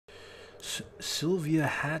Sylvia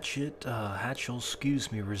Hatchell,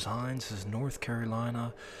 excuse me, resigns as North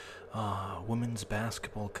Carolina women's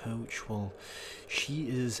basketball coach. Well, she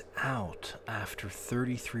is out after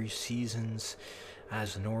 33 seasons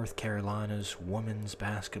as North Carolina's women's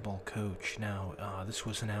basketball coach. Now, this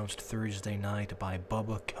was announced Thursday night by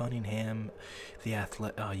Bubba Cunningham, the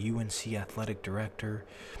UNC athletic director,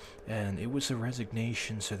 and it was a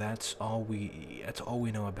resignation. So that's all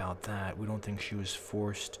we know about that. We don't think she was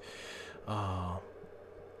forced. Uh,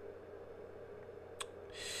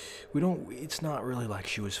 we don't. It's not really like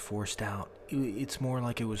she was forced out. It's more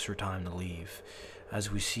like it was her time to leave. As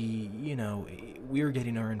we see, we are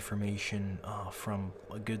getting our information from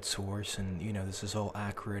a good source, and this is all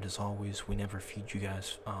accurate as always. We never feed you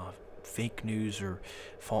guys fake news or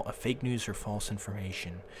false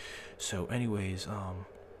information. So, anyways,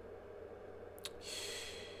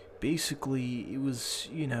 basically, it was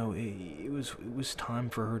time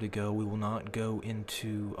for her to go. We will not go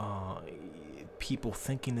into people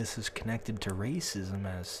thinking this is connected to racism,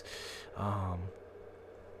 as um,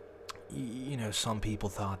 some people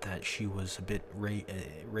thought that she was a bit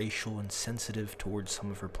racial and sensitive towards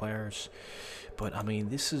some of her players. But I mean,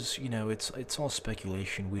 this is, it's all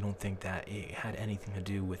speculation. We don't think that it had anything to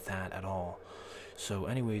do with that at all. So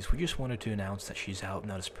anyways, we just wanted to announce that she's out,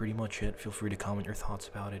 and that is pretty much it. Feel free to comment your thoughts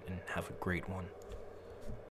about it, and have a great one.